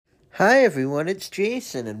Hi everyone, it's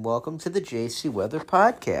Jason and welcome to the JC Weather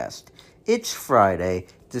Podcast. It's Friday,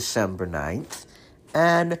 December 9th,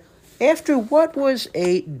 and after what was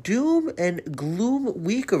a doom and gloom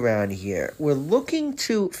week around here, we're looking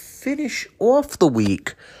to finish off the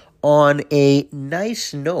week on a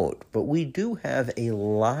nice note, but we do have a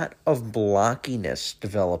lot of blockiness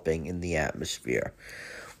developing in the atmosphere.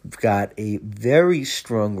 We've got a very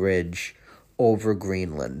strong ridge over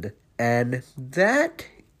Greenland, and that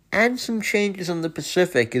and some changes in the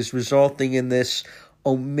Pacific is resulting in this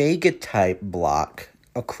omega-type block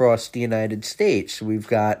across the United States. We've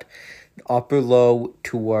got upper low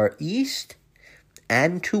to our east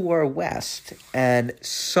and to our west, and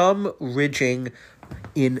some ridging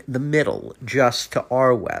in the middle, just to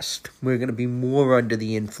our west. We're going to be more under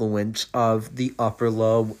the influence of the upper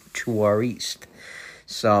low to our east.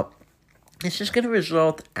 So this is going to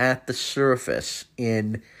result at the surface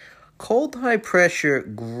in cold high pressure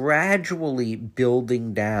gradually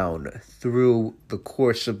building down through the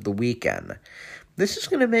course of the weekend. This is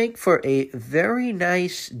going to make for a very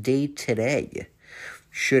nice day today.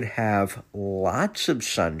 Should have lots of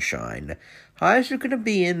sunshine. Highs are going to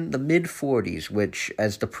be in the mid-40s, which,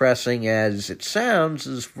 as depressing as it sounds,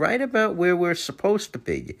 is right about where we're supposed to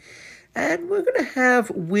be. And we're going to have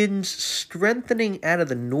winds strengthening out of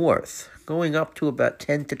the north, going up to about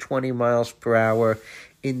 10 to 20 miles per hour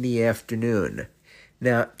in the afternoon.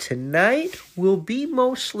 Now, tonight will be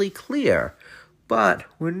mostly clear, but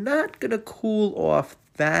we're not going to cool off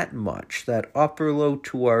that much. That upper low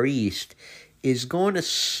to our east is going to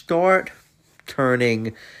start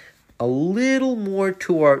turning a little more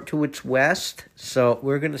to its west, so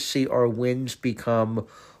we're going to see our winds become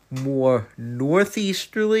more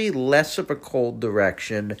northeasterly, less of a cold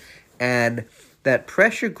direction, and that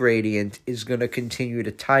pressure gradient is going to continue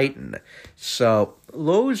to tighten. So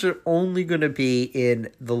lows are only going to be in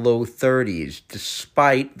the low 30s,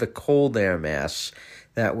 despite the cold air mass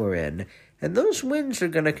that we're in. And those winds are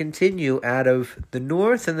going to continue out of the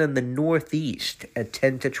north and then the northeast at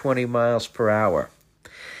 10 to 20 miles per hour.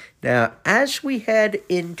 Now, as we head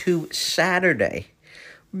into Saturday,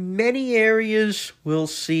 many areas will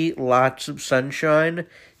see lots of sunshine.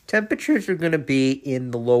 Temperatures are going to be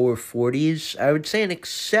in the lower 40s. I would say an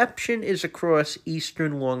exception is across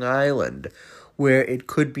eastern Long Island, where it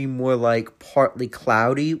could be more like partly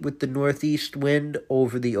cloudy with the northeast wind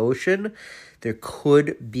over the ocean. There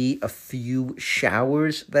could be a few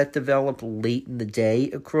showers that develop late in the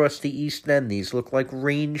day across the east end. These look like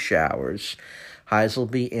rain showers. Highs will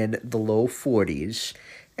be in the low 40s.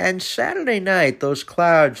 And Saturday night, those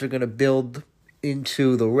clouds are going to build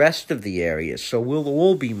into the rest of the area, so we'll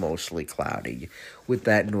all be mostly cloudy with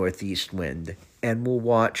that northeast wind, and we'll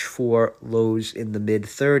watch for lows in the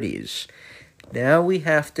mid-30s. Now we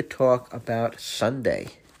have to talk about Sunday.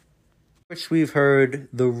 Of course, we've heard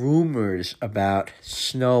the rumors about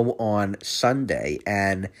snow on Sunday,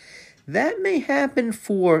 and that may happen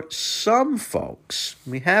for some folks.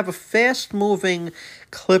 We have a fast-moving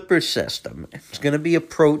Clipper system. It's going to be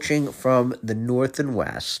approaching from the north and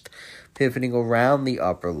west, pivoting around the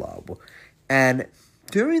upper low. And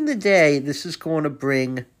during the day, this is going to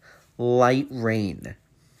bring light rain.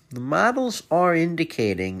 The models are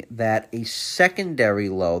indicating that a secondary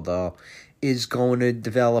low, though, is going to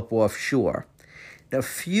develop offshore. Now,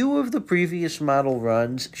 few of the previous model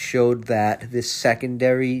runs showed that this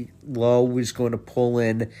secondary low was going to pull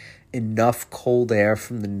in enough cold air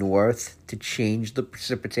from the north to change the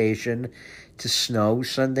precipitation to snow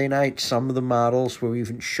Sunday night. Some of the models were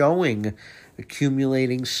even showing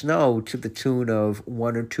accumulating snow to the tune of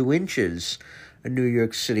 1 or 2 inches in New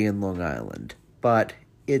York City and Long Island. But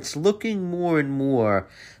it's looking more and more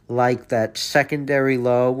like that secondary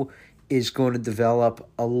low is going to develop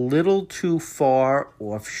a little too far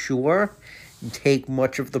offshore and take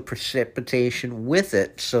much of the precipitation with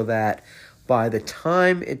it, so that by the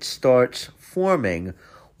time it starts forming,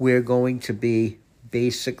 we're going to be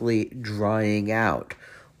basically drying out.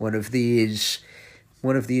 One of these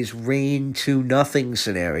rain to nothing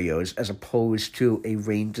scenarios as opposed to a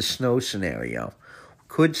rain to snow scenario.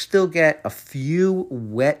 Could still get a few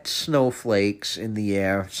wet snowflakes in the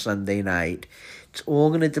air Sunday night. It's all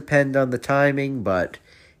going to depend on the timing, but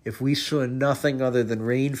if we saw nothing other than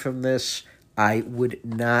rain from this, I would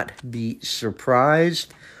not be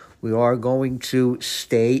surprised. We are going to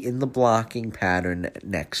stay in the blocking pattern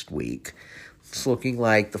next week. It's looking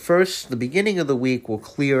like the beginning of the week will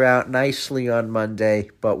clear out nicely on Monday,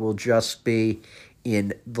 but will just be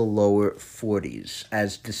in the lower 40s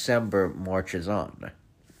as December marches on.